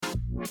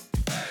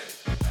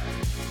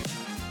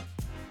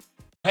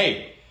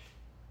Hey,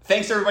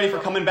 thanks everybody for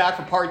coming back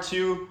for part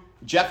two.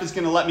 Jeff is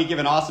going to let me give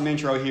an awesome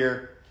intro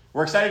here.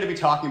 We're excited to be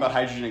talking about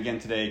hydrogen again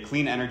today.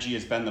 Clean energy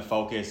has been the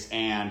focus,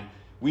 and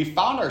we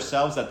found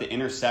ourselves at the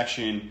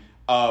intersection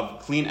of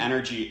clean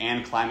energy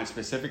and climate,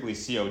 specifically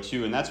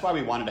CO2, and that's why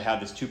we wanted to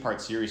have this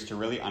two-part series to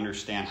really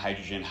understand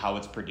hydrogen, how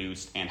it's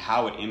produced, and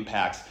how it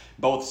impacts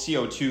both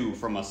CO2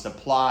 from a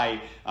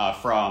supply,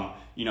 from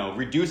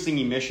reducing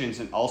emissions,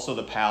 and also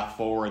the path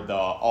forward, the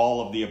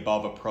all of the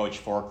above approach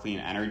for clean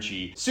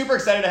energy. Super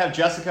excited to have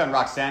Jessica and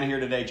Roxana here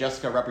today.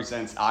 Jessica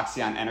represents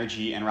Oxeon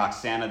Energy and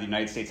Roxana, the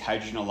United States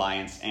Hydrogen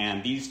Alliance.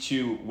 And these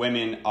two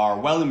women are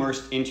well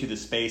immersed into the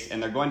space,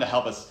 and they're going to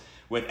help us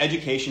with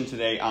education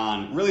today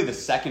on really the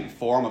second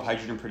form of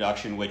hydrogen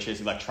production, which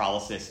is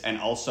electrolysis, and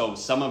also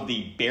some of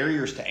the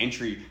barriers to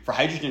entry for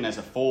hydrogen as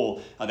a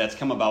whole that's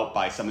come about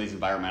by some of these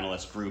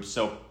environmentalist groups.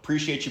 So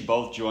appreciate you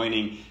both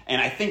joining.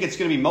 And I think it's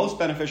going to be most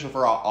beneficial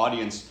for our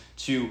audience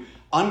to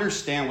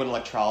understand what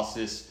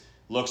electrolysis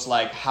looks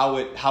like, how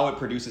it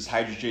produces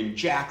hydrogen.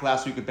 Jack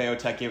last week with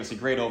Biotech gave us a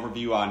great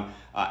overview on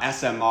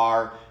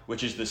SMR,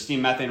 which is the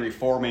steam methane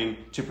reforming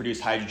to produce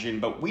hydrogen,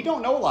 but we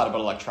don't know a lot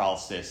about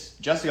electrolysis.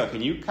 Jessica,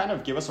 can you kind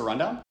of give us a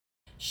rundown?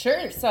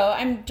 Sure. So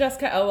I'm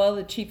Jessica Elwell,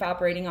 the Chief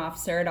Operating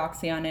Officer at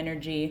Oxeon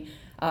Energy.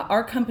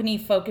 Our company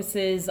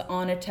focuses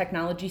on a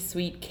technology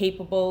suite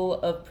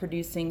capable of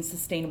producing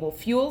sustainable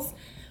fuels.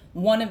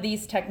 One of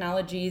these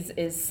technologies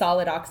is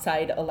solid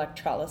oxide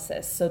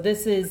electrolysis. So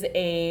this is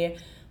a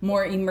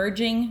more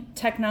emerging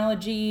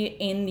technology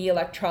in the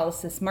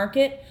electrolysis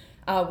market.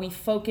 We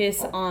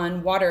focus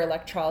on water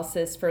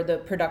electrolysis for the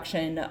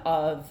production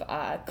of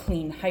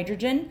clean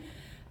hydrogen.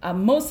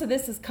 Most of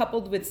this is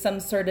coupled with some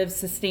sort of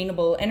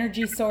sustainable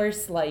energy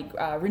source like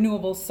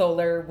renewable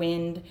solar,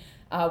 wind.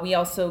 We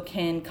also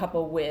can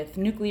couple with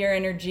nuclear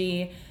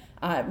energy,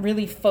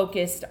 really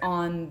focused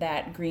on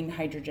that green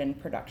hydrogen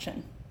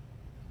production.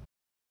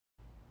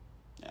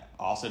 Yeah,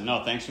 awesome.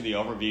 No, thanks for the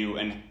overview.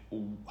 And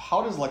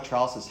how does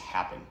electrolysis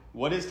happen?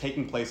 What is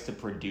taking place to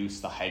produce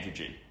the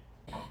hydrogen?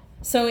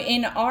 So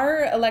in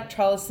our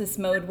electrolysis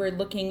mode, we're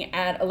looking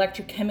at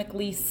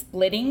electrochemically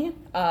splitting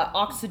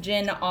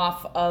oxygen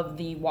off of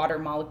the water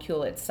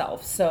molecule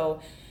itself. So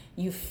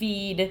you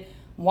feed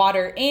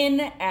water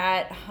in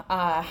at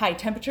high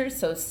temperatures,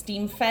 so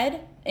steam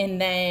fed, and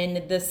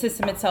then the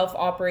system itself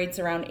operates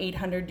around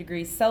 800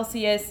 degrees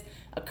Celsius,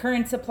 a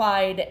current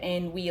applied,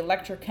 and we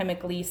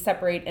electrochemically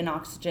separate an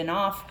oxygen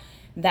off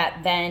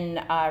that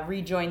then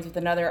rejoins with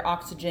another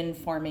oxygen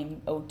forming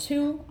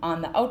O2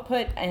 on the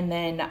output, and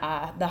then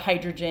the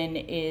hydrogen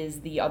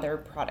is the other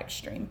product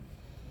stream.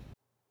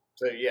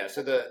 So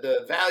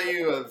the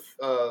value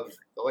of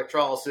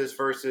electrolysis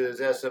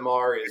versus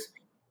SMR is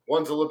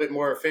one's a little bit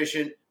more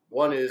efficient,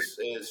 one is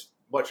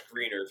much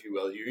greener, if you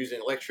will. You're using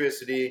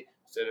electricity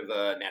instead of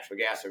natural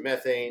gas or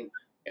methane,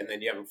 and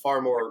then you have far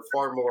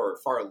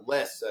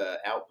less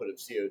output of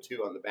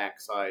CO2 on the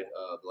backside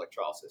of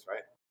electrolysis,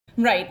 right?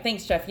 Right,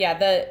 thanks, Jeff. Yeah,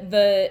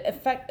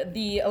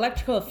 the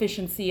electrical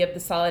efficiency of the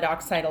solid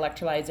oxide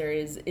electrolyzer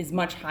is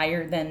much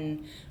higher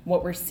than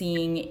what we're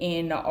seeing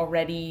in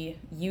already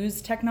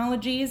used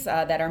technologies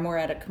that are more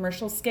at a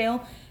commercial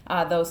scale.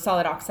 Though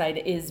solid oxide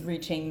is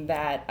reaching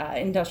that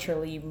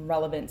industrially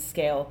relevant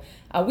scale.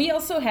 We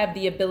also have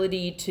the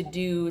ability to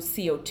do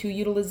CO2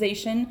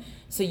 utilization,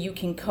 so you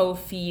can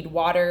co-feed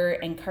water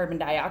and carbon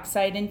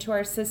dioxide into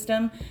our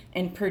system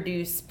and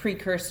produce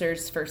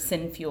precursors for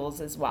synfuels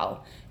as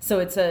well. So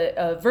it's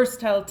a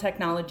versatile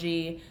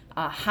technology,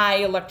 high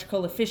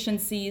electrical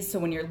efficiencies. So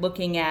when you're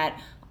looking at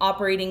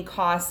operating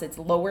costs, it's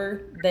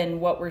lower than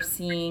what we're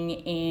seeing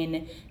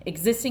in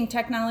existing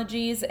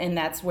technologies, and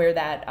that's where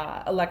that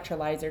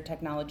electrolyzer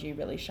technology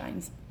really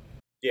shines.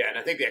 Yeah, and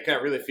I think that kind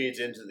of really feeds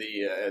into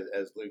the,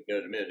 as Luke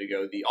noted a minute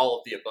ago, the all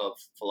of the above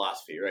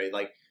philosophy, right?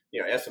 Like,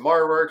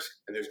 SMR works,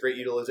 and there's great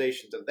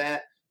utilizations of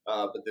that,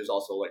 but there's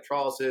also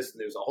electrolysis, and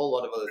there's a whole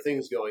lot of other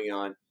things going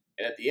on.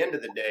 And at the end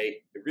of the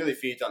day, it really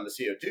feeds on the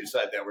CO2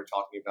 side that we're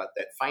talking about,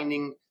 that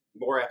finding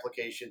more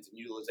applications and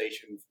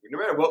utilization. No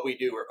matter what we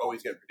do, we're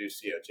always going to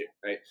produce CO2,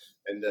 right?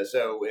 And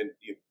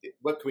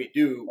what can we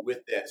do with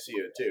that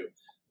CO2?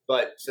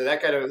 But so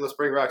that kind of, let's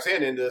bring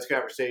Roxanne into this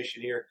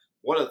conversation here.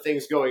 One of the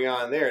things going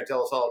on there, and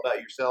tell us all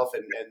about yourself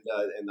and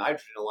the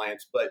Hydrogen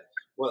Alliance, but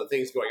one of the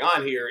things going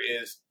on here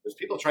is there's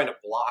people trying to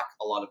block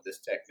a lot of this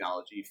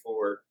technology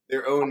for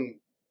their own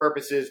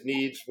purposes,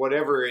 needs,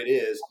 whatever it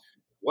is.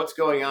 What's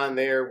going on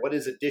there? What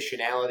is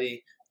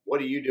additionality?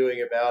 What are you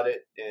doing about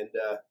it? And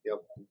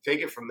take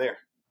it from there.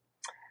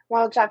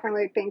 Well, Jeff and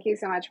Luke, thank you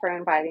so much for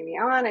inviting me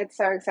on. It's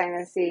so exciting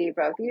to see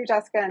both you,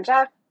 Jessica, and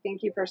Jeff.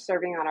 Thank you for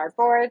serving on our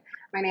board.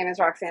 My name is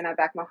Roxana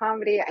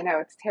Beck-Mohammadi. I know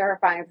it's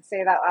terrifying to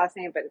say that last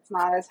name, but it's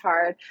not as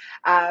hard.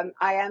 I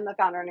am the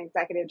founder and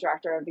executive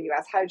director of the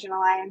U.S. Hydrogen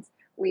Alliance.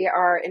 We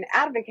are an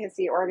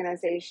advocacy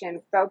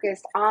organization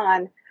focused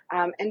on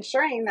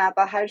ensuring that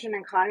the hydrogen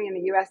economy in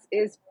the U.S.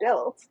 is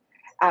built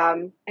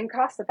and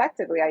cost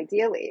effectively,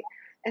 ideally.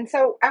 And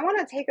so I want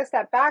to take a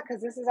step back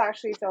because this is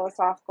actually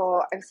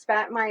philosophical. I've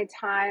spent my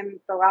time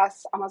the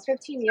last almost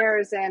 15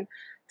 years in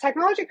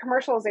technology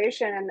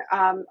commercialization,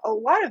 a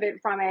lot of it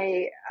from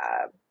a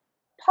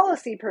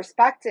policy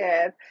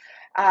perspective,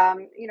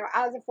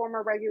 as a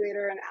former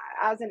regulator and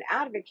as an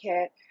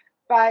advocate,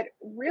 but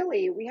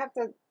really we have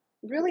to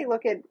really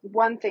look at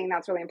one thing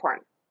that's really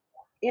important.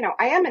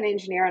 I am an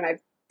engineer and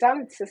I've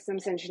done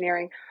systems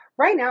engineering.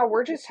 Right now,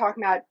 we're just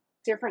talking about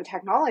different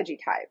technology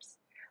types,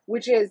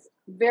 which is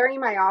very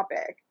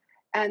myopic.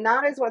 And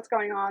that is what's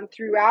going on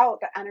throughout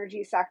the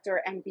energy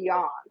sector and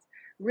beyond.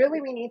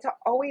 Really, we need to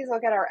always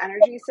look at our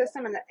energy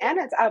system and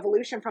its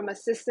evolution from a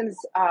systems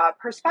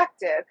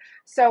perspective.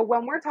 So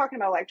when we're talking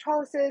about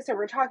electrolysis, or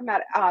we're talking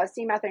about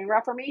steam methane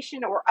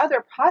reformation or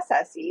other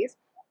processes,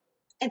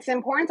 it's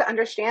important to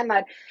understand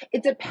that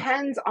it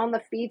depends on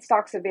the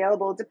feedstocks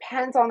available,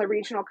 depends on the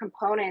regional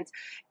components.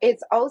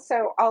 It's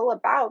also all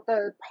about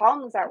the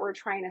problems that we're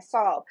trying to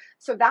solve.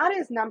 So that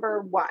is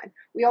number one.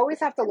 We always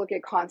have to look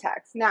at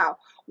context. Now,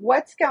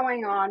 what's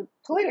going on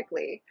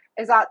politically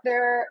is that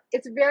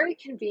it's very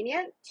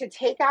convenient to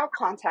take out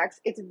context.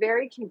 It's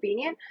very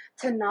convenient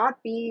to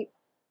not be,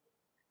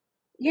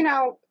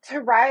 to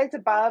rise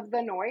above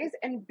the noise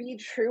and be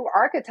true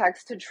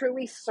architects to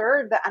truly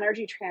serve the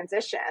energy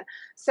transition.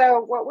 So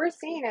what we're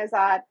seeing is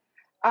that,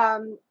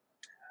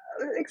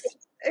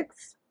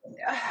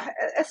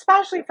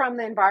 especially from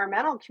the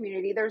environmental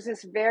community, there's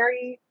this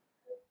very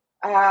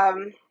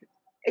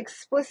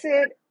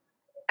explicit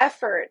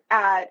effort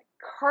at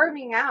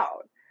carving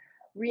out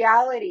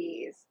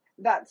realities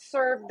that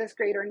serve this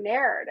greater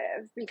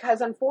narrative, because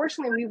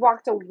unfortunately we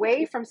walked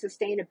away from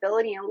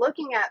sustainability and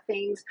looking at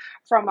things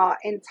from an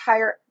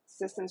entire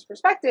systems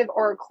perspective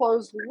or a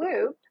closed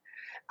loop,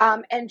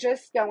 and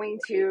just going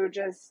to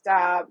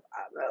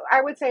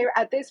I would say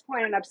at this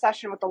point, an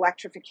obsession with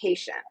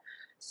electrification.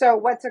 So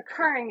what's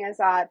occurring is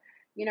that,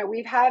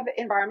 we've had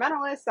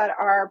environmentalists that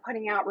are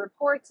putting out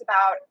reports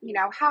about,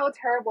 how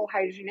terrible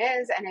hydrogen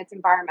is and its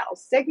environmental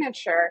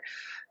signature,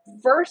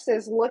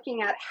 versus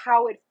looking at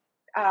how it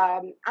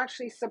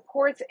actually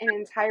supports an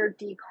entire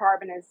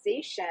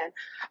decarbonization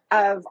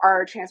of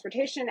our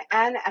transportation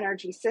and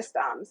energy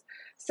systems.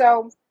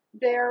 So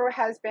there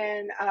has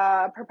been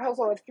a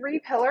proposal of 3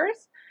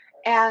 pillars,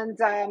 and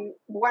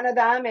one of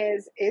them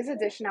is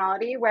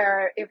additionality,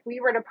 where if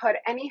we were to put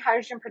any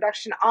hydrogen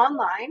production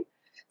online,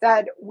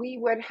 that we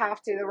would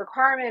have to,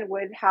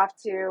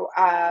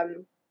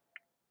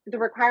 the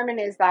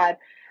requirement is that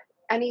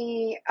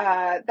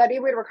that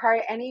it would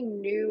require any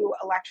new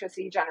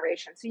electricity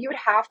generation. So you would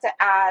have to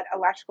add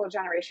electrical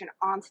generation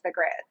onto the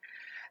grid.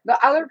 The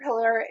other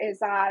pillar is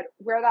that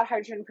where that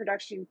hydrogen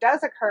production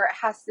does occur, it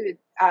has to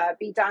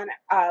be done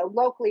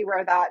locally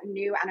where that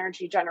new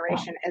energy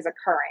generation is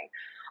occurring.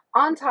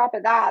 On top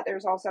of that,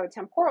 there's also a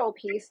temporal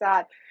piece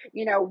that,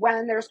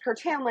 when there's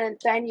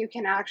curtailment, then you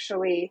can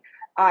actually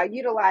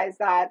utilize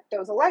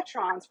those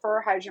electrons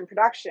for hydrogen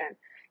production.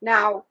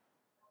 Now,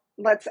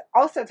 let's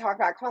also talk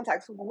about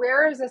context.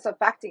 Where is this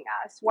affecting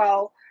us?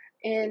 Well,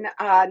 in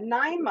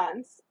 9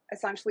 months,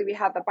 essentially, we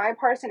had the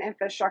bipartisan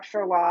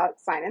infrastructure law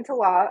signed into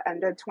law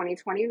end of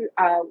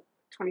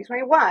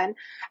 2021.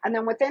 And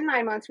then within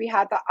 9 months, we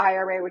had the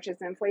IRA, which is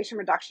the Inflation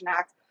Reduction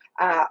Act,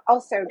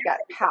 also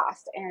get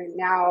passed. And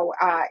now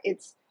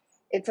it's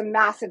a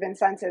massive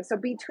incentive. So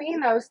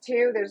between those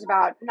two, there's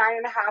about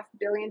 $9.5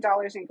 billion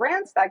in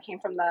grants that came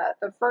from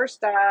the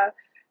first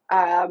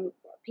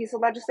piece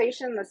of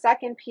legislation. The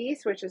second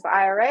piece, which is the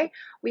IRA,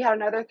 we had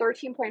another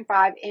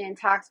 13.5 in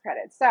tax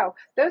credits. So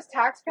those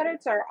tax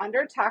credits are under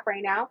attack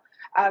right now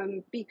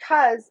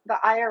because the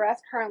IRS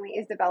currently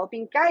is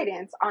developing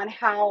guidance on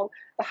how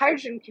the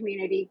hydrogen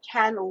community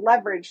can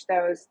leverage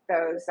those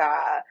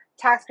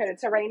tax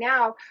credits. So right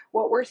now,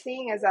 what we're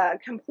seeing is a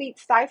complete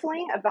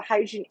stifling of the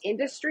hydrogen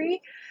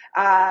industry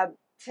to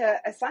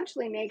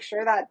essentially make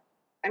sure that,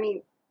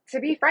 to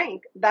be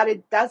frank, that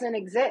it doesn't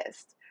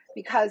exist,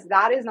 because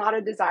that is not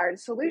a desired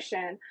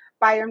solution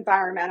by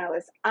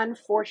environmentalists,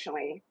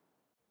 unfortunately.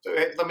 So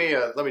let me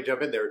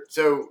jump in there.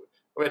 So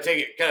I'm going to take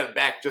it kind of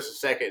back just a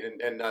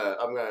second, and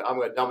I'm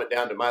going to dumb it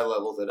down to my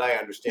level that I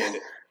understand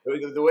it.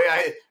 The way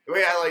I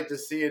like to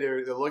see it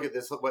or to look at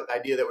this, what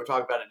idea that we're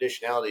talking about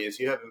additionality is,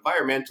 you have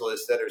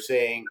environmentalists that are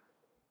saying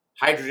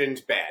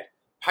hydrogen's bad.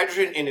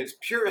 Hydrogen in its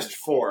purest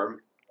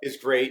form is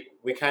great.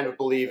 We kind of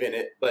believe in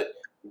it, but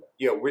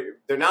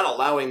they're not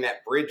allowing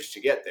that bridge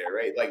to get there,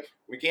 right? Like,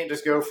 we can't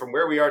just go from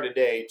where we are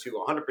today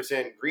to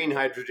 100% green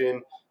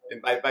hydrogen.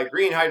 And by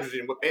green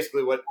hydrogen, what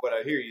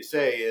I hear you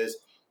say is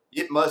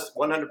it must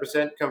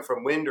 100% come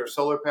from wind or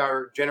solar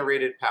power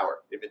generated power.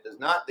 If it does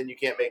not, then you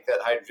can't make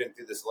that hydrogen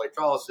through this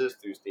electrolysis,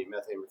 through steam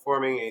methane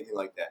reforming, anything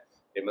like that.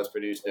 It must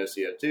produce no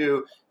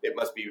CO2. It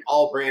must be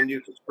all brand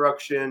new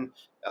construction,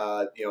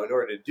 in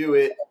order to do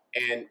it.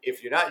 And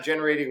if you're not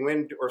generating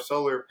wind or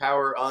solar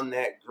power on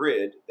that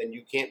grid, then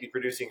you can't be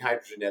producing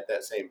hydrogen at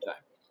that same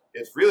time.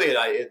 It's really,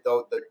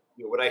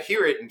 what I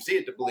hear it and see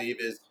it to believe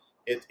is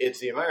it's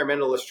the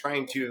environmentalists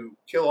trying to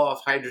kill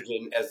off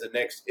hydrogen as the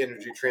next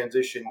energy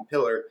transition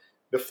pillar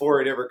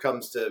before it ever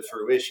comes to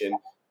fruition.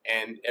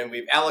 And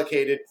we've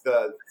allocated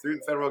through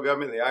the federal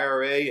government, the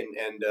IRA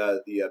and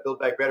the Build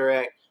Back Better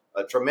Act,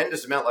 a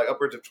tremendous amount, like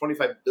upwards of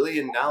 $25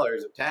 billion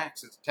of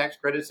tax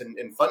credits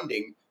and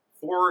funding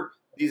for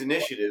these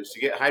initiatives to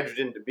get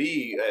hydrogen to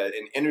be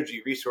an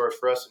energy resource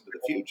for us into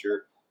the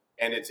future.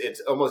 And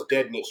it's almost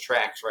dead in its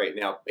tracks right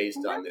now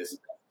based on this.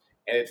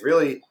 And it's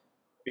really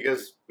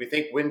because we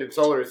think wind and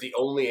solar is the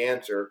only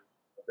answer.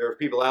 There are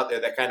people out there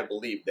that kind of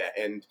believe that.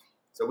 And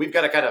so we've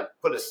got to kind of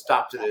put a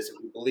stop to this if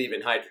we believe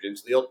in hydrogen.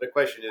 So the ultimate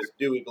question is,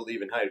 do we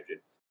believe in hydrogen?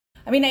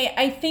 I mean,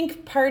 I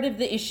think part of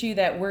the issue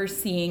that we're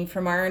seeing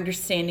from our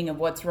understanding of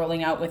what's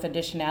rolling out with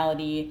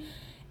additionality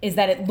is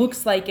that it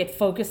looks like it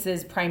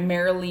focuses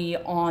primarily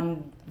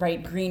on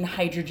green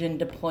hydrogen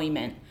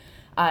deployment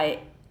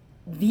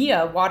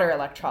via water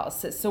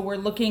electrolysis. So we're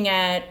looking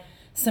at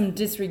some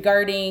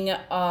disregarding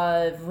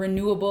of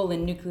renewable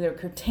and nuclear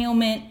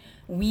curtailment.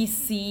 We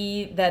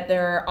see that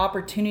there are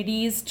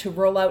opportunities to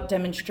roll out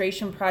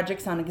demonstration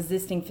projects on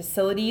existing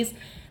facilities.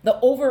 The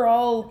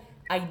overall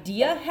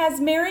idea has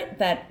merit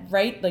that,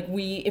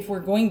 if we're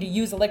going to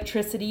use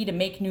electricity to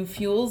make new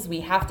fuels,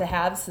 we have to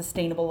have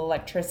sustainable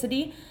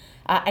electricity.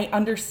 I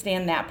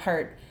understand that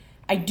part.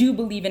 I do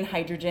believe in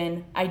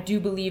hydrogen. I do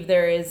believe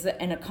there is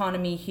an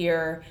economy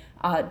here.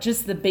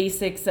 Just the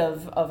basics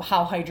of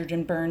how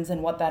hydrogen burns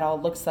and what that all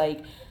looks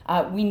like.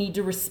 We need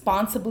to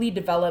responsibly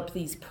develop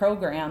these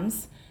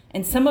programs.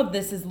 And some of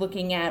this is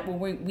looking at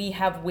we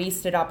have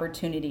wasted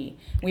opportunity.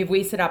 We have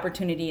wasted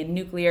opportunity in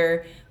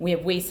nuclear. We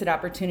have wasted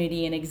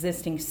opportunity in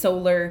existing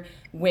solar,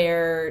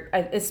 where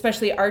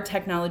especially our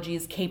technology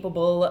is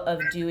capable of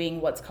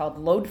doing what's called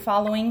load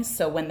following.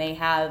 So when they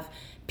have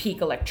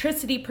peak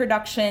electricity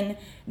production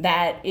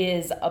that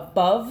is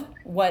above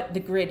what the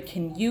grid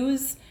can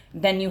use,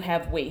 then you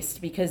have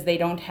waste because they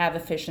don't have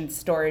efficient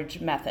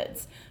storage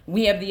methods.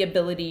 We have the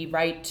ability,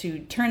 to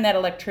turn that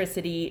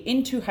electricity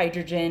into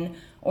hydrogen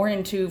or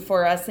into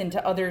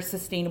other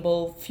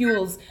sustainable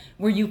fuels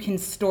where you can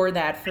store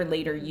that for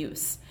later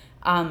use.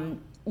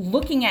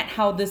 Looking at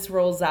how this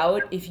rolls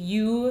out, if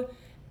you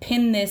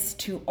pin this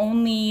to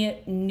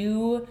only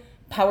new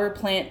power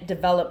plant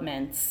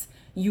developments,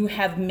 you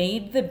have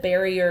made the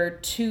barrier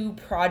to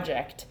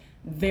project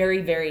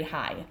very, very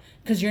high,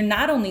 because you're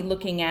not only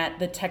looking at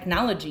the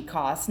technology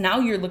costs, now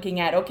you're looking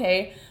at,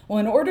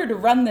 in order to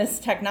run this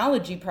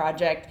technology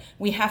project,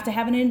 we have to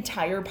have an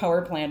entire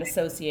power plant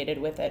associated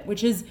with it,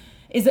 which is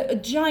a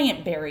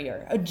giant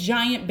barrier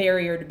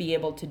to be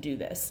able to do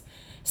this.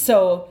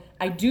 So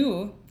I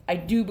do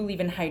believe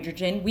in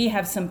hydrogen. We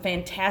have some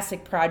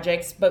fantastic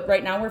projects, but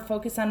right now we're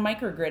focused on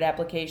microgrid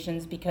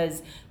applications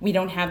because we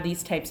don't have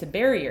these types of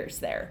barriers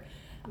there.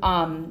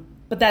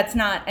 But that's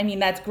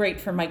great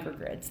for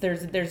microgrids.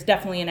 There's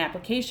definitely an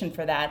application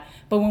for that.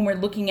 But when we're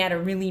looking at a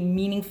really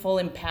meaningful,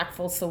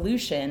 impactful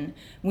solution,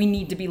 we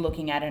need to be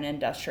looking at an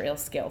industrial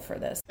scale for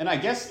this. And I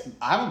guess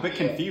I'm a bit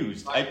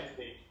confused.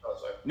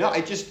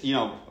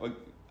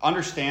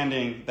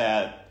 Understanding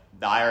that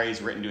the IRA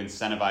is written to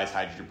incentivize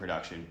hydrogen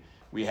production.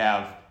 We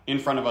have in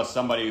front of us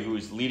somebody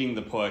who's leading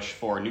the push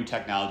for new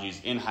technologies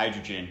in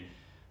hydrogen,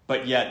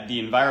 but yet the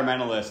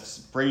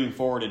environmentalists bringing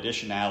forward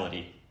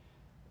additionality,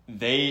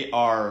 they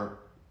are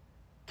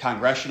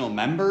congressional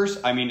members.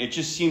 I mean, it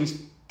just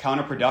seems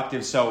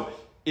counterproductive. So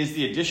is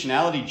the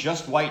additionality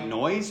just white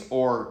noise,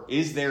 or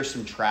is there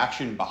some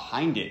traction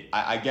behind it?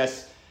 I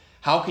guess,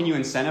 how can you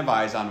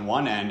incentivize on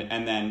one end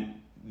and then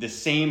the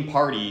same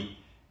party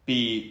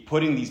be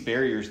putting these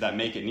barriers that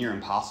make it near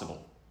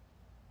impossible?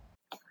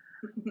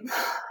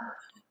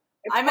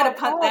 I'm going to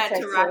punt that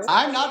to Rox.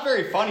 I'm not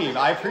very funny, but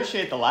I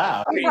appreciate the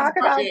laugh. Do you have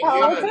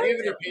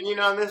an opinion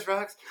on this,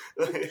 Rox?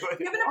 You have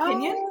an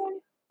opinion?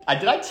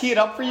 Did I tee it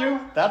up for you?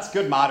 That's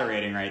good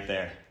moderating right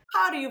there.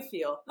 How do you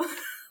feel?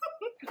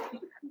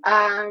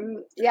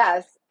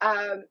 Yes.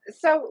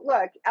 So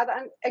look,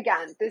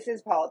 again, this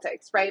is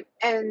politics, right?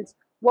 And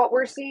what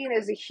we're seeing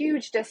is a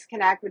huge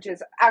disconnect, which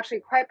is actually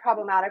quite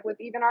problematic with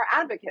even our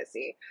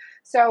advocacy.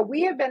 So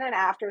we have been an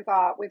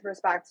afterthought with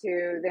respect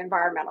to the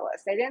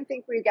environmentalists. They didn't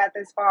think we'd get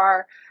this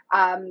far.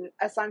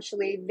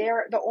 Essentially,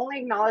 the only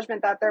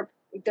acknowledgement that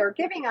they're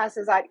giving us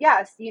is that,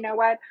 yes, you know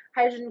what,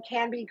 hydrogen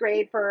can be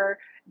great for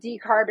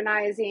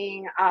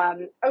decarbonizing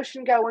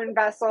ocean-going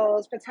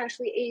vessels,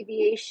 potentially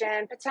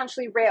aviation,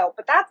 potentially rail,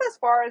 but that's as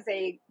far as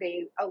they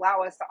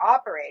allow us to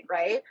operate,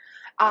 right?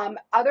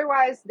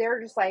 Otherwise,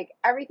 they're just like,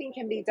 everything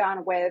can be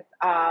done with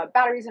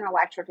batteries and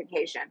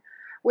electrification,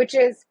 which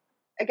is,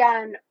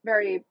 again,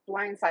 very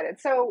blindsided.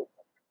 So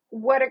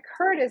what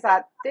occurred is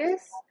that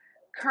this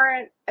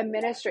current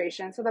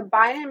administration, so the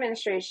Biden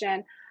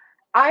administration,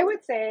 I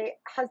would say,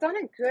 has done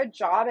a good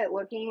job at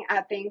looking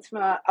at things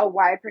from a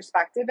wide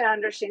perspective and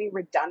understanding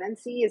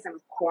redundancy is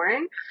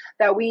important,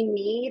 that we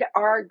need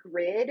our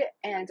grid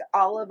and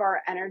all of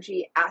our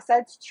energy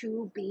assets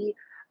to be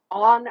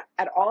on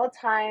at all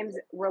times,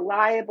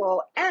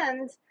 reliable,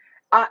 and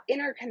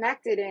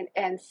interconnected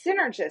and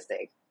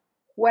synergistic.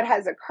 What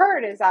has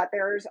occurred is that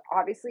there's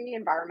obviously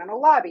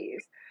environmental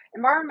lobbies.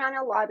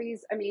 Environmental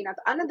lobbies, I mean, at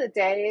the end of the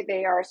day,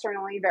 they are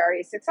certainly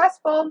very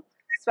successful,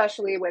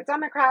 especially with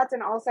Democrats,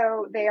 and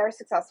also they are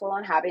successful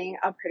in having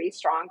a pretty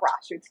strong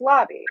grassroots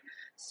lobby.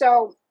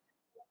 So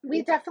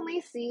we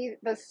definitely see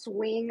the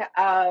swing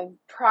of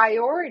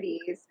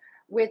priorities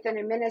with an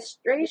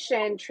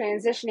administration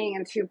transitioning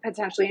into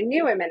potentially a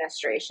new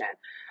administration.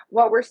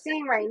 What we're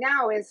seeing right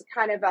now is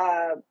kind of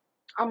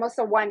almost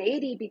a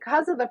 180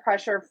 because of the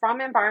pressure from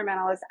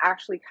environmentalists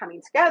actually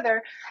coming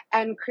together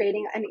and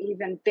creating an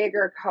even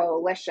bigger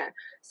coalition.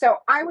 So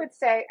I would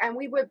say, and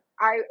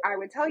I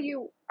would tell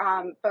you,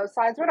 both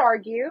sides would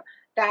argue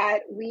that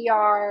we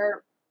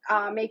are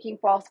making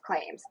false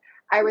claims.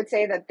 I would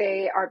say that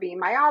they are being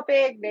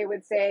myopic. They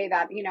would say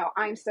that,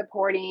 I'm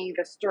supporting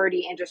the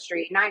sturdy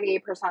industry. 98%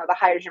 of the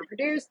hydrogen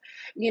produced,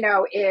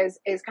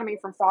 is coming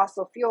from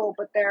fossil fuel,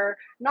 but they're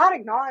not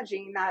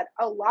acknowledging that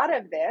a lot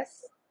of this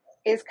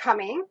is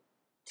coming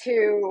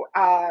to,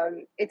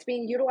 it's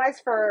being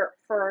utilized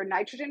for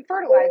nitrogen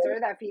fertilizer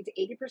that feeds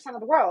 80%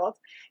 of the world.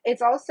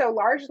 It's also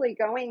largely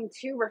going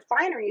to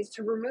refineries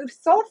to remove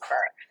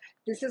sulfur.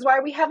 This is why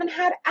we haven't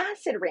had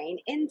acid rain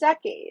in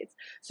decades.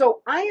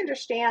 So I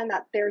understand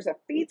that there's a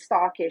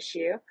feedstock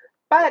issue,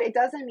 but it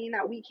doesn't mean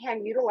that we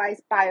can't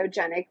utilize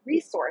biogenic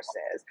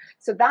resources.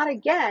 So that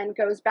again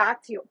goes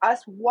back to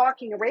us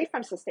walking away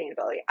from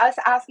sustainability, us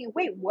asking,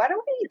 wait, what are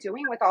we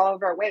doing with all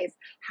of our waste?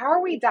 How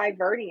are we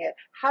diverting it?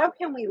 How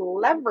can we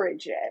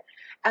leverage it?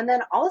 And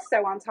then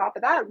also on top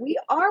of that, we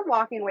are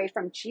walking away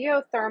from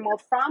geothermal,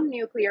 from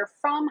nuclear,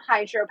 from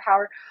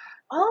hydropower,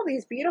 all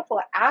these beautiful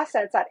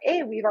assets that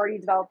we've already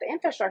developed the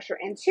infrastructure,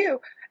 and two,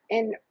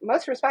 in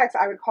most respects,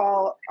 I would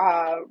call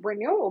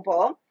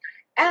renewable.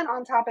 And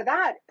on top of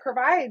that,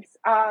 provides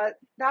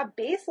that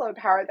baseload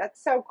power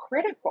that's so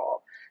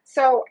critical.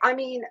 So, I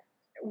mean,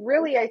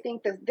 really, I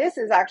think that this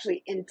is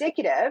actually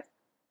indicative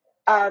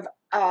of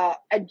a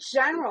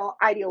general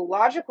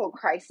ideological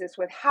crisis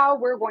with how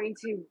we're going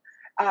to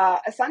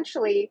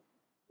essentially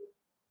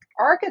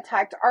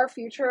architect our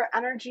future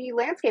energy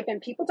landscape. And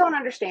people don't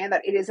understand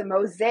that it is a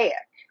mosaic.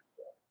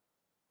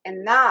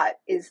 And that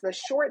is the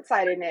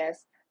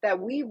short-sightedness that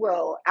we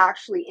will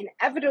actually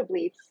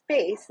inevitably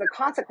face the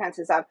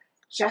consequences of,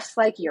 just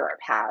like Europe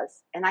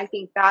has. And I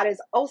think that is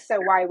also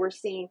why we're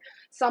seeing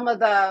some of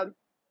the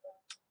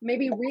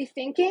maybe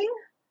rethinking,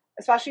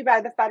 especially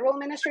by the federal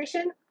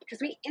administration, because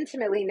we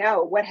intimately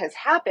know what has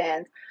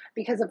happened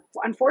because of,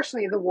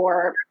 unfortunately, the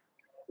war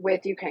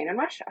with Ukraine and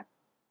Russia.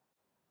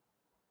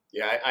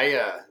 Yeah,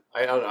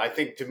 I don't know. I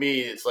think to me,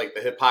 it's like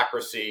the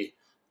hypocrisy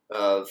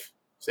of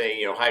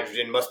saying,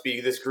 hydrogen must be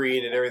this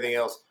green and everything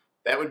else.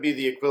 That would be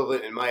the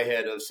equivalent in my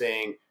head of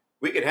saying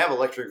we could have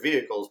electric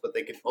vehicles, but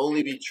they can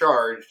only be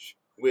charged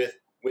with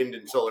wind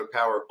and solar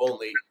power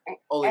only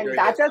and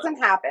that doesn't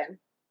happen.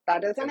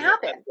 That doesn't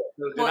happen.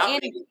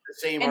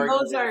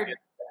 Those are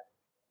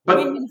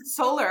wind and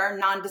solar are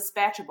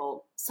non-dispatchable.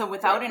 So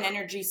without an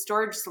energy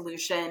storage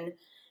solution,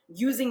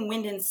 using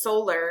wind and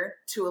solar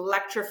to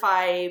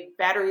electrify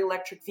battery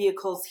electric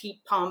vehicles,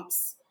 heat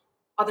pumps,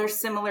 other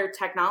similar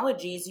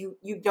technologies,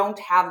 you don't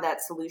have that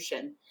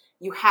solution.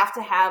 You have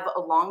to have a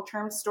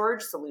long-term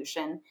storage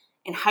solution,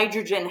 and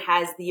hydrogen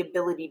has the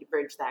ability to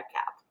bridge that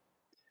gap.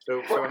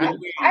 So how do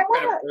we kind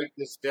of break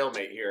this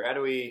stalemate here? How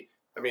do we?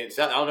 I mean,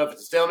 I don't know if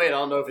it's a stalemate. I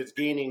don't know if it's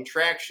gaining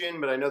traction,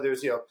 but I know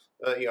there's a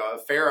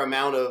fair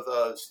amount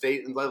of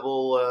state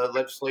level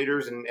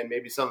legislators and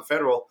maybe some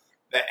federal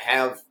that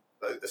have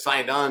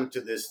signed on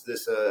to this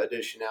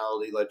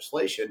additionality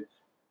legislation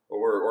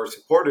or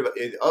supportive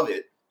of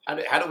it.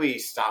 How do we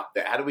stop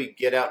that? How do we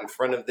get out in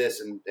front of this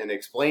and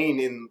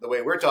explain in the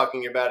way we're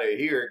talking about it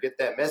here, get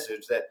that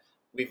message that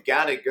we've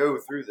got to go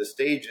through the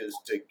stages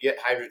to get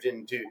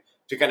hydrogen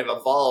to kind of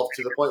evolve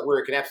to the point where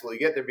it can absolutely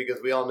get there,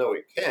 because we all know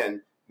it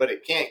can, but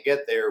it can't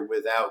get there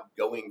without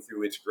going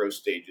through its growth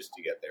stages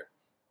to get there.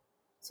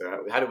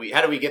 So how do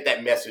we get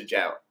that message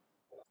out?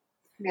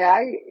 Yeah,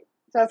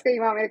 Jessica,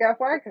 you want me to go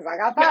for it? Because I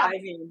got that.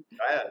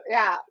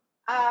 Yeah.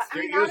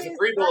 Give us the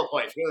 3 bullet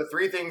points. What are the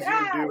 3 things you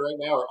would do right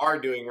now or are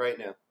doing right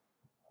now?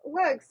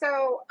 Look,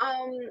 so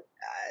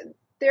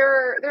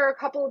there are a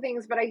couple of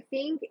things, but I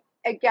think,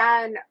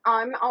 again,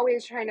 I'm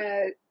always trying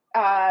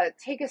to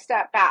take a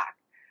step back.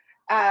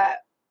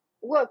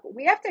 Look,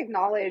 we have to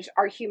acknowledge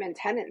our human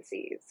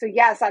tendencies. So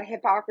yes, that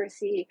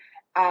hypocrisy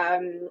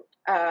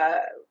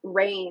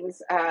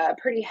reigns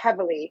pretty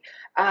heavily.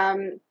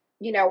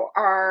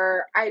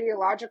 Our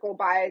ideological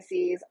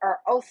biases are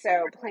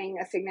also playing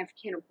a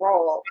significant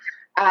role.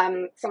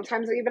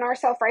 Sometimes even our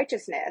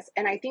self-righteousness.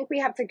 And I think we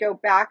have to go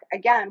back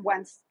again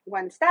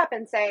one step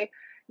and say,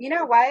 you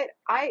know what?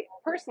 I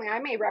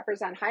may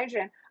represent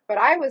hydrogen, but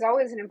I was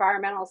always an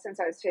environmentalist since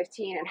I was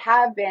 15 and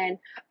have been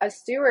a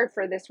steward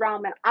for this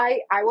realm. And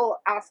I will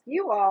ask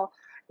you all,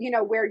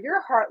 where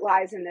your heart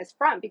lies in this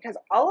front, because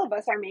all of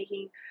us are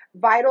making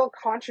vital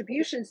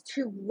contributions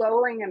to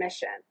lowering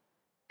emission.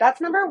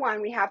 That's number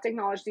one. We have to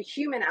acknowledge the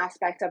human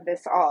aspect of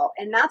this all.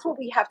 And that's what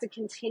we have to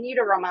continue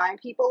to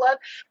remind people of,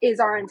 is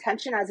our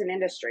intention as an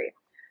industry.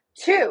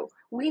 2,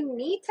 we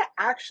need to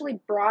actually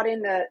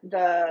broaden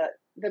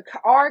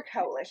our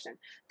coalition.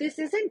 This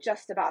isn't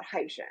just about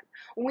hydrogen.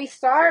 When we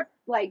start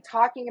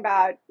talking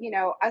about,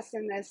 us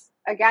in this,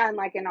 again,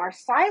 in our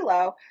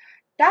silo,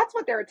 that's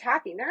what they're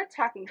attacking. They're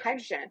attacking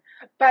hydrogen.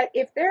 But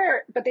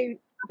they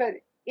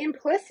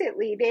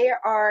implicitly they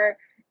are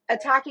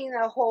attacking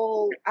the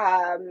whole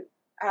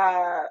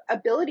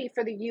ability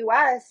for the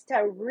U.S.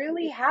 to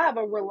really have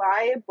a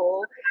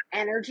reliable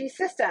energy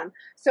system.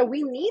 So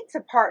we need to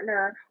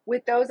partner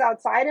with those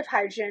outside of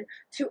hydrogen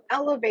to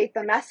elevate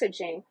the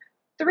messaging.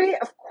 3,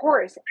 of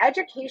course,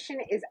 education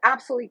is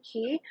absolutely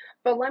key,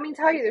 but let me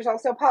tell you, there's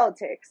also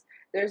politics.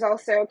 There's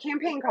also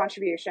campaign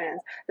contributions.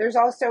 There's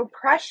also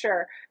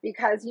pressure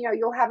because, you know,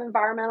 you'll have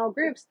environmental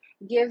groups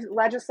give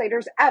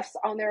legislators Fs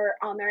on their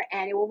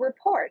annual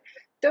report.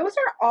 Those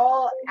are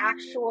all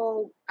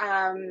actual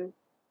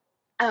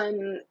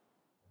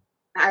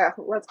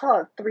let's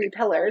call it 3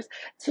 pillars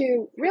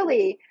to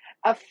really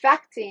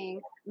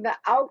affecting the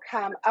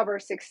outcome of our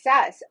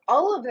success.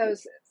 All of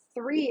those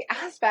 3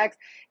 aspects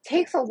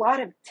takes a lot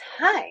of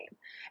time.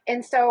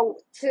 And so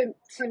to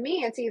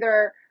me, it's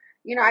either,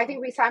 you know, I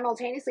think we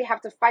simultaneously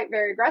have to fight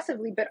very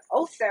aggressively, but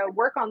also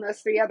work on those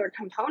 3 other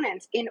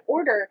components in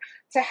order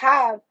to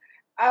have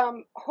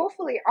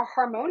hopefully a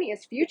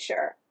harmonious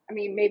future. I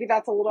mean, maybe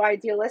that's a little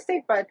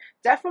idealistic, but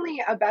definitely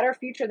a better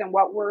future than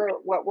what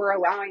we're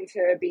allowing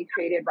to be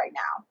created right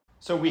now.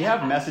 So we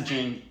have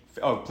messaging.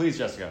 Oh, please,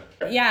 Jessica.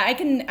 Yeah, I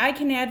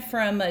can add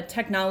from a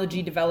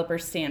technology developer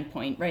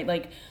standpoint, right?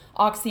 Like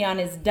Oxeon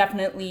is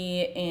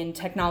definitely in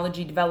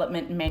technology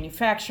development and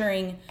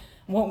manufacturing.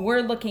 What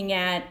we're looking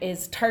at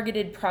is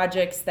targeted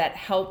projects that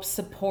help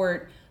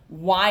support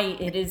why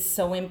it is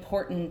so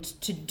important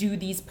to do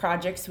these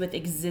projects with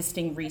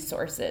existing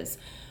resources.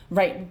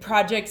 Right,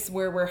 projects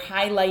where we're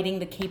highlighting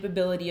the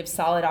capability of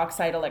solid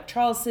oxide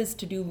electrolysis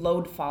to do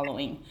load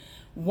following,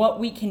 what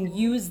we can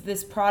use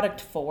this product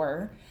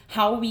for,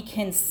 how we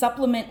can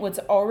supplement what's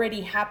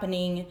already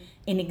happening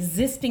in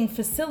existing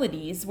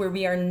facilities where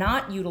we are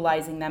not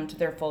utilizing them to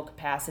their full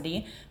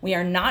capacity. We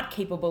are not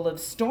capable of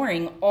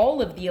storing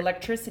all of the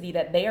electricity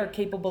that they are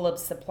capable of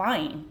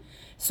supplying.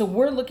 So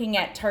we're looking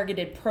at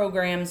targeted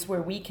programs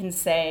where we can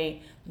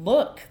say,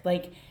 look,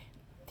 like,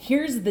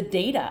 here's the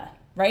data.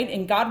 Right?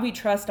 In God we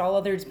trust, all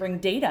others bring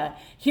data.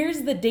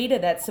 Here's the data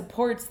that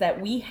supports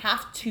that we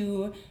have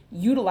to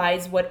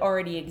utilize what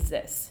already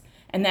exists.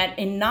 And that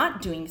in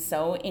not doing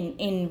so,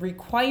 in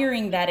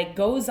requiring that it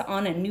goes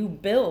on a new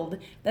build,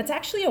 that's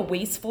actually a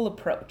wasteful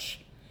approach.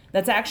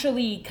 That's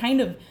actually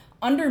kind of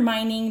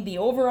undermining the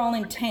overall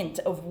intent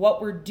of what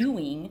we're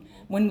doing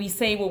when we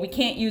say, well, we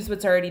can't use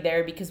what's already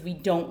there because we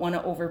don't want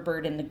to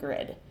overburden the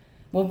grid.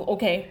 Well,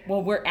 okay,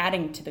 well, we're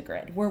adding to the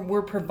grid.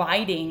 We're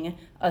providing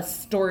a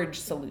storage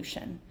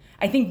solution.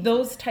 I think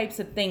those types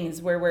of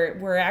things where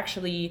we're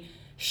actually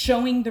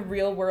showing the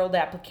real world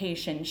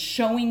application,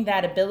 showing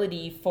that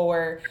ability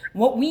for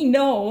what we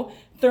know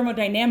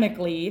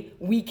thermodynamically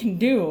we can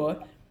do,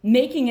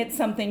 making it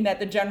something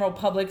that the general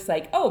public's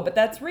like, oh, but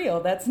that's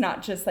real. That's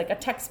not just like a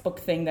textbook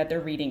thing that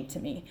they're reading to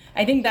me.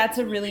 I think that's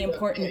a really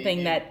important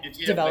thing that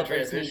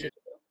developers need.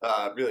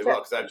 Really well,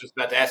 because I was just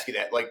about to ask you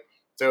that. Like,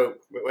 so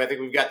I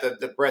think we've got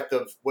the breadth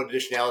of what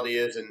additionality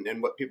is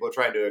and what people are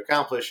trying to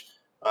accomplish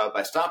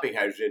by stopping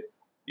hydrogen.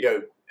 You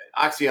know,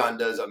 Oxeon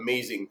does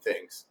amazing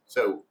things.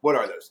 So what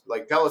are those?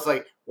 Like, tell us,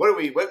 like,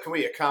 what can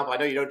we accomplish? I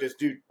know you don't just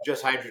do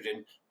just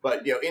hydrogen,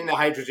 but, you know, in the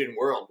hydrogen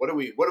world, what are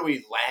we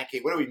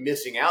lacking? What are we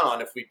missing out on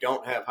if we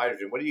don't have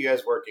hydrogen? What are you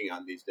guys working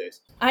on these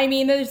days? I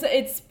mean,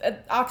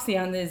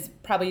 Oxeon is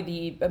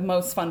probably the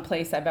most fun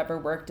place I've ever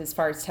worked as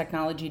far as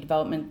technology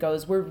development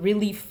goes. We're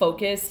really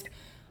focused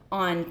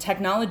on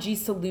technology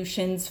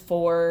solutions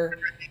for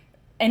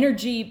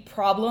energy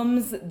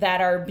problems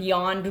that are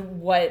beyond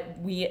what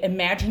we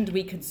imagined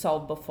we could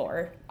solve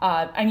before.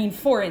 I mean,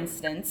 for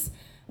instance,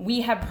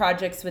 we have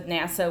projects with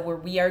NASA where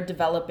we are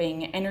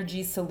developing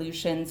energy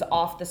solutions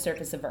off the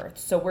surface of Earth.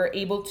 So we're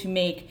able to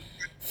make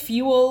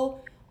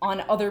fuel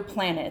on other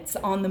planets,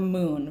 on the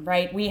moon,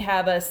 right? We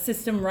have a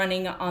system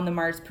running on the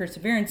Mars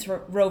Perseverance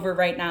rover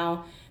right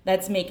now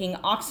that's making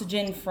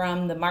oxygen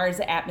from the Mars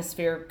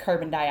atmosphere,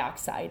 carbon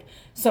dioxide.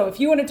 So if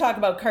you want to talk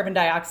about carbon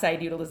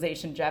dioxide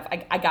utilization, Jeff,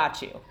 I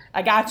got you.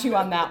 I got you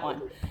on that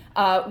one.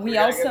 We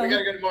gotta go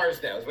to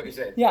Mars now, is what you're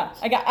saying. Yeah,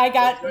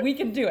 we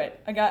can do it.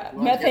 I got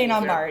methane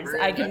on Mars.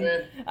 I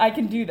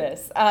can do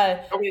this.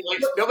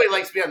 Nobody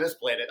likes me on this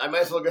planet. I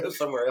might as well go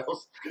somewhere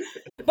else.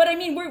 But I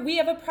mean, we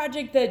have a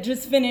project that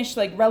just finished,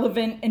 like,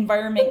 relevant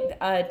environment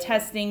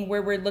testing,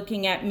 where we're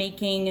looking at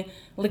making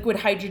liquid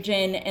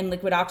hydrogen and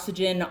liquid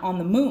oxygen on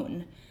the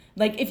moon.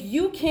 Like, if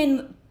you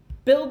can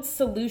build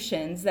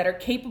solutions that are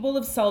capable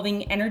of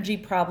solving energy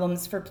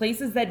problems for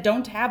places that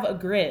don't have a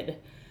grid,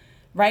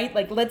 right?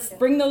 Like, let's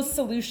bring those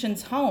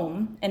solutions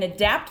home and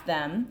adapt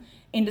them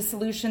into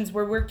solutions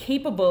where we're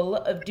capable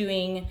of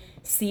doing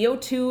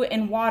CO2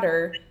 and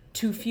water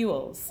to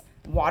fuels,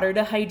 water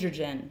to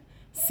hydrogen,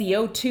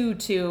 CO2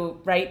 to,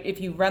 right?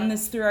 If you run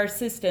this through our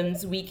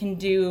systems, we can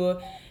do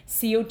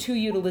CO2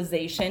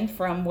 utilization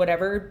from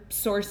whatever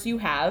source you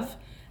have,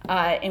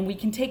 and we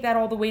can take that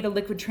all the way to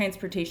liquid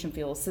transportation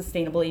fuel,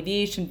 sustainable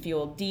aviation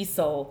fuel,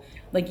 diesel,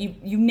 like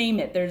you name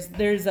it.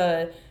 There's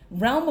a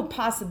realm of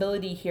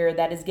possibility here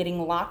that is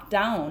getting locked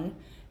down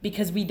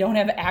because we don't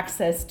have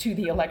access to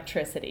the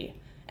electricity.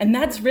 And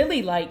that's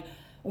really like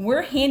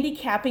we're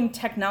handicapping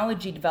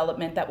technology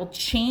development that will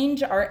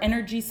change our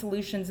energy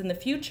solutions in the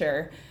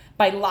future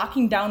by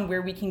locking down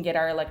where we can get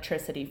our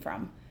electricity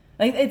from.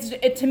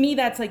 Like to me,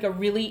 that's like a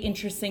really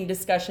interesting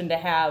discussion to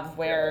have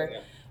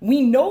where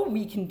we know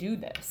we can do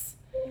this.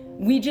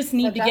 We just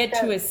need to get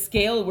to a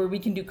scale where we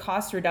can do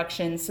cost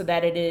reductions so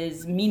that it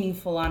is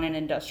meaningful on an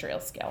industrial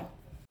scale.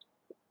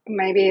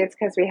 Maybe it's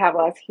because we have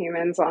less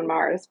humans on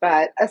Mars,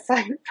 but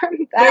aside from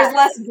that, there's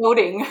less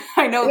voting.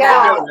 I know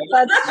that.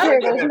 Yeah, that's true.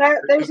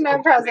 There's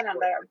no president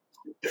there.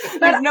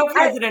 There's no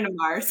president of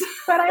Mars.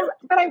 But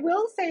I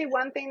will say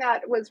one thing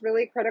that was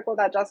really critical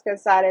that Jessica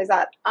said is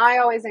that I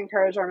always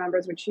encourage our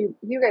members, which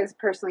you guys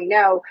personally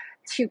know,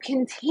 to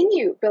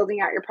continue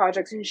building out your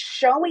projects and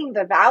showing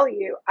the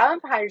value of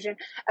hydrogen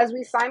as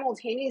we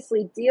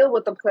simultaneously deal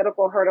with the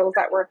political hurdles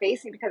that we're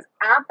facing, because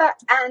at the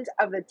end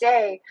of the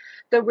day,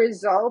 the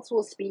results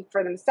will speak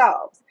for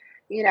themselves.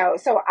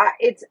 So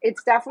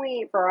it's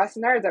definitely for us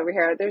nerds over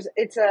here.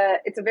 It's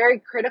a very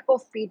critical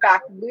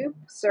feedback loop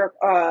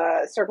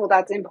circle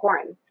that's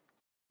important.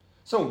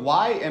 So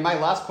why? And my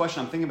last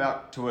question, I'm thinking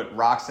about to what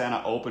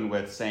Roxana opened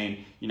with,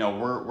 saying,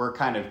 we're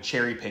kind of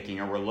cherry picking,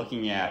 or we're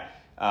looking at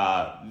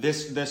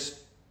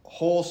this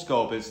whole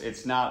scope.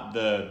 It's not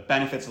the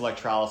benefits of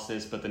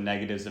electrolysis, but the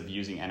negatives of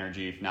using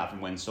energy, if not from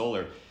wind,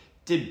 solar.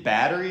 Did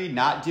battery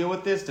not deal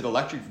with this? Did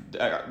electric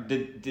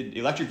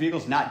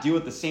vehicles not deal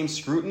with the same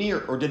scrutiny,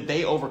 or did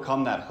they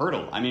overcome that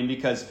hurdle? I mean,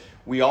 because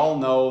we all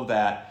know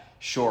that,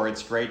 sure,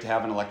 it's great to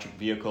have an electric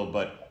vehicle,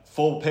 but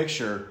full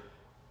picture,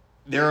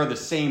 there are the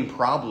same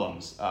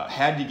problems.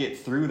 Had to get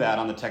through that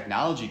on the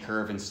technology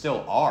curve and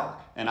still are.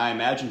 And I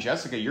imagine,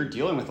 Jessica, you're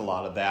dealing with a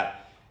lot of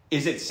that.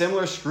 Is it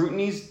similar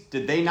scrutinies?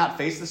 Did they not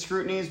face the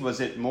scrutinies? Was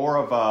it more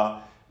of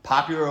a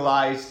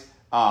popularized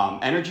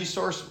energy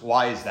source?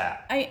 Why is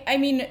that? I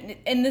mean,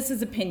 and this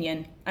is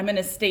opinion. I'm going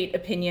to state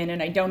opinion,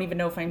 and I don't even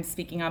know if I'm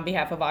speaking on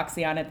behalf of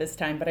Oxeon at this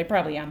time, but I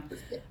probably am.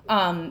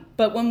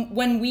 But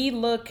when we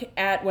look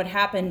at what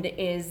happened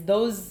is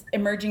those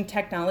emerging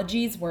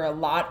technologies were a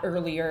lot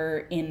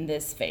earlier in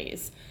this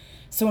phase.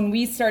 So when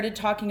we started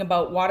talking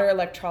about water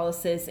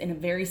electrolysis in a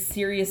very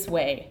serious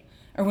way,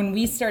 or when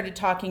we started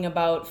talking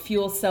about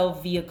fuel cell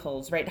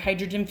vehicles, right,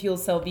 hydrogen fuel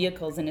cell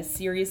vehicles in a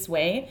serious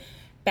way,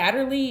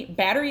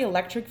 battery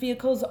electric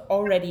vehicles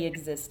already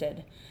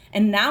existed.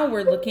 And now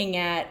we're looking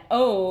at,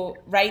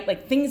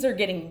 like things are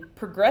getting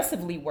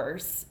progressively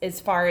worse as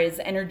far as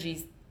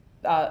energy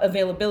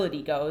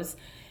availability goes.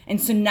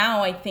 And so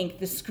now I think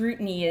the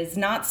scrutiny is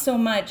not so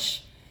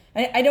much,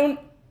 I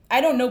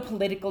don't know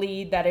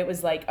politically that it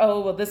was like,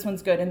 this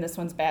one's good and this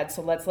one's bad,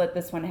 so let's let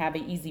this one have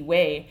an easy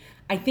way.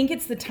 I think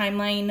it's the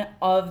timeline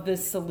of the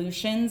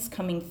solutions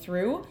coming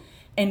through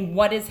and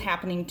what is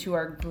happening to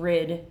our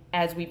grid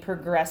as we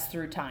progress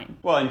through time.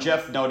 Well, and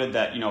Jeff noted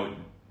that,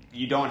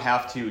 you don't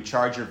have to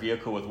charge your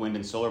vehicle with wind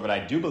and solar, but I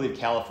do believe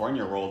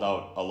California rolled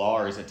out a law,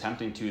 or is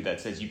attempting to, that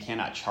says you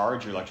cannot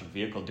charge your electric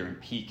vehicle during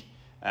peak.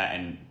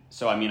 And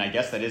so, I mean, I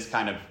guess that is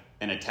kind of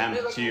an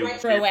attempt to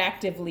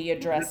proactively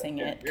addressing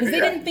it, because they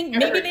didn't think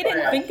of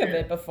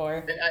it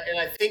before. And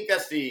I think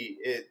that's the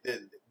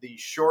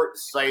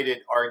short-sighted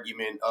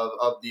argument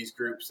of these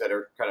groups that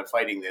are kind of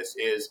fighting this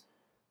is,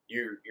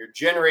 you're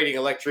generating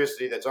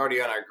electricity that's already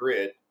on our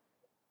grid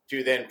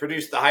to then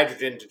produce the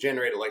hydrogen to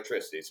generate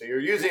electricity. So you're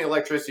using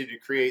electricity to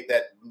create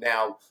that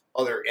now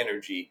other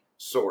energy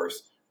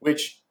source,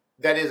 which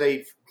that is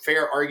a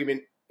fair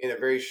argument in a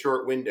very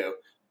short window.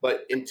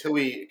 But until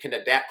we can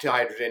adapt to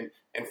hydrogen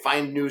and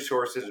find new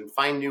sources and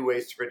find new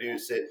ways to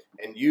produce it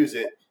and use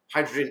it,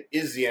 hydrogen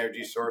is the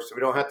energy source. So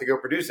we don't have to go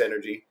produce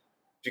energy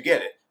to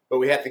get it. But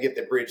we have to get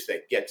the bridge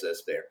that gets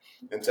us there.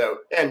 And so,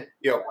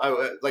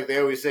 like they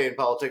always say in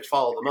politics,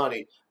 follow the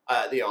money.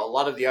 A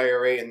lot of the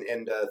IRA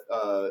and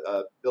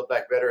Build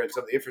Back Better and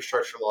some of the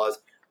infrastructure laws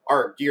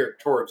are geared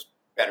towards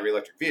battery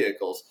electric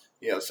vehicles.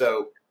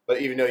 But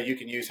even though you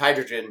can use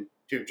hydrogen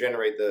to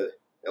generate the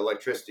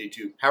electricity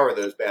to power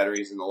those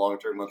batteries in the long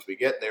term once we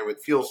get there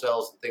with fuel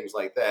cells and things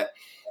like that,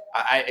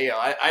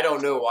 I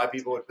don't know why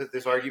people would put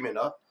this argument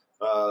up.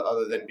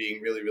 Other than being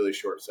really, really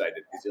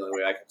short-sighted is the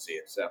only way I can see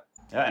it. So,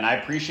 yeah, and I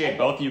appreciate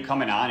both of you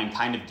coming on and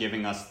kind of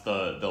giving us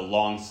the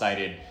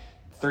long-sighted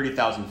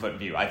 30,000-foot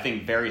view. I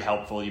think very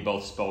helpful. You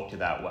both spoke to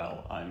that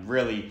well. And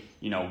really,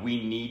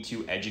 we need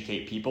to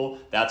educate people.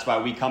 That's why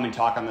we come and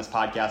talk on this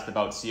podcast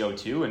about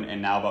CO2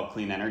 and now about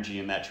clean energy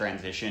and that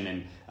transition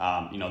and,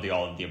 the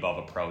all of the above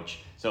approach.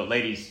 So,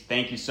 ladies,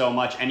 thank you so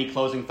much. Any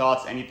closing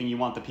thoughts? Anything you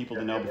want the people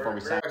to know before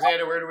we sign?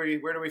 Alexander, where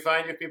do we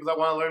find you? People that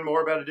want to learn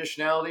more about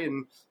additionality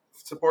and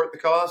support the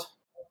cause?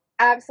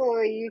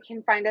 Absolutely. You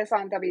can find us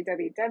on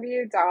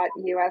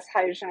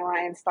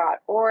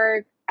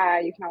www.ushydrogenalliance.org.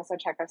 You can also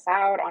check us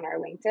out on our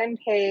LinkedIn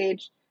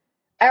page.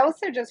 I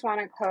also just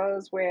want to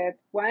close with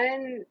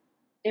one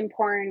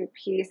important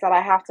piece that I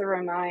have to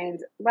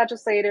remind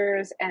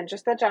legislators and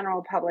just the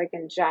general public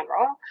in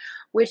general,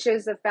 which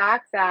is the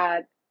fact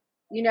that,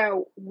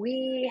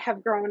 we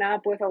have grown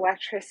up with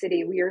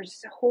electricity. We are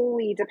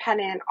wholly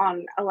dependent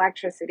on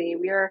electricity.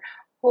 We are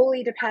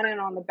wholly dependent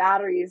on the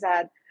batteries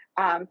that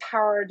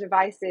power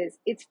devices.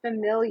 It's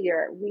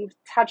familiar. We've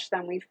touched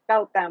them. We've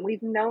felt them.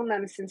 We've known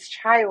them since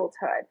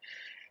childhood.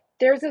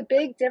 There's a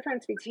big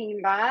difference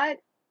between that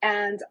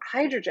and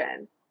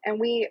hydrogen. And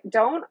we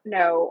don't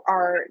know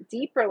our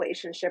deep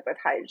relationship with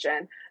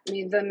hydrogen. I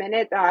mean, the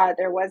minute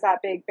there was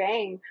that Big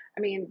Bang,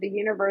 I mean, the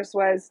universe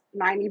was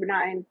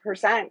 99%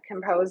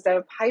 composed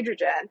of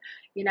hydrogen.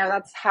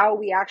 That's how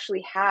we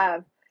actually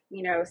have,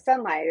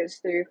 sunlight, is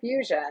through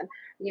fusion.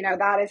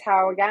 That is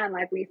how, again,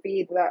 like, we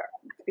feed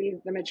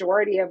the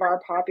majority of our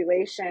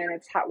population.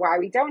 It's why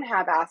we don't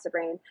have acid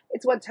rain.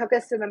 It's what took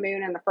us to the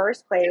moon in the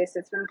first place.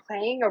 It's been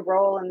playing a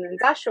role in the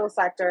industrial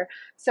sector.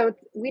 So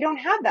we don't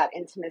have that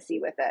intimacy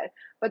with it.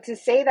 But to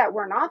say that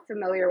we're not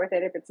familiar with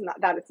it, if it's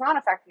not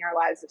affecting our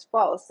lives, is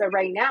false. So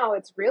right now,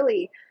 it's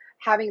really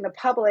having the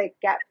public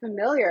get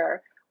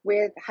familiar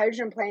with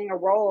hydrogen playing a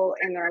role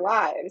in their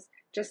lives,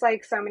 just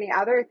like so many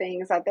other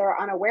things that they're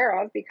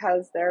unaware of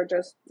because they're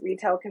just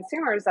retail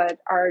consumers that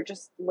are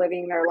just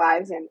living their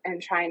lives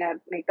and trying to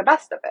make the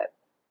best of it.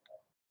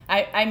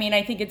 I mean,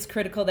 I think it's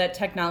critical that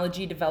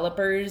technology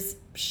developers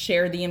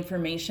share the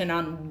information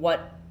on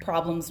what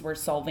problems we're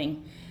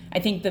solving. I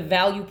think the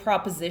value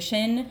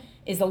proposition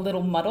is a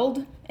little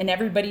muddled and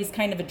everybody's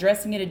kind of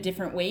addressing it a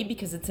different way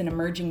because it's an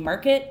emerging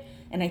market.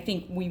 And I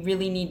think we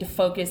really need to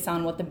focus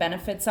on what the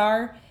benefits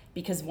are,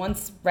 because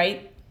once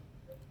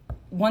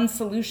one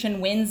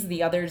solution wins,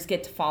 the others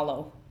get to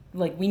follow.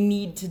 Like, we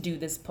need to do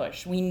this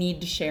push. We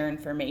need to share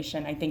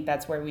information. I think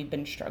that's where we've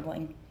been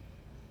struggling.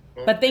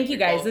 But thank you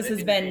guys. This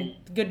has been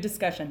good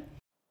discussion.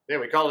 Yeah,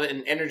 we call it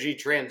an energy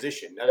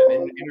transition, not an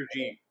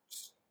energy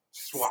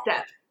swap.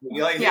 Step. We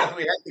have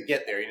to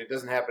get there, and it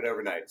doesn't happen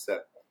overnight. So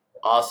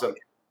awesome.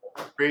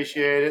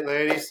 Appreciate it,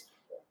 ladies.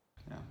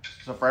 Yeah.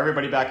 So for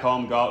everybody back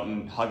home, go out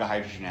and hug a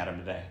hydrogen atom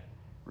today.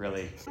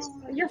 Really.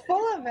 You're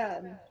full of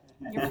them.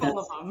 You're full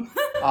of them.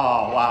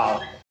 Oh,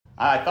 wow.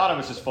 I thought it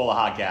was just full of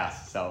hot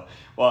gas. So,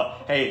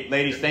 well, hey,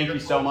 ladies, thank you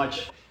so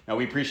much.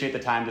 We appreciate the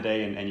time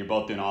today, and you're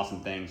both doing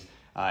awesome things.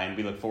 And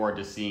we look forward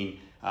to seeing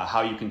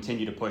how you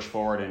continue to push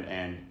forward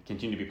and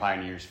continue to be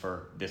pioneers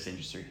for this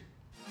industry.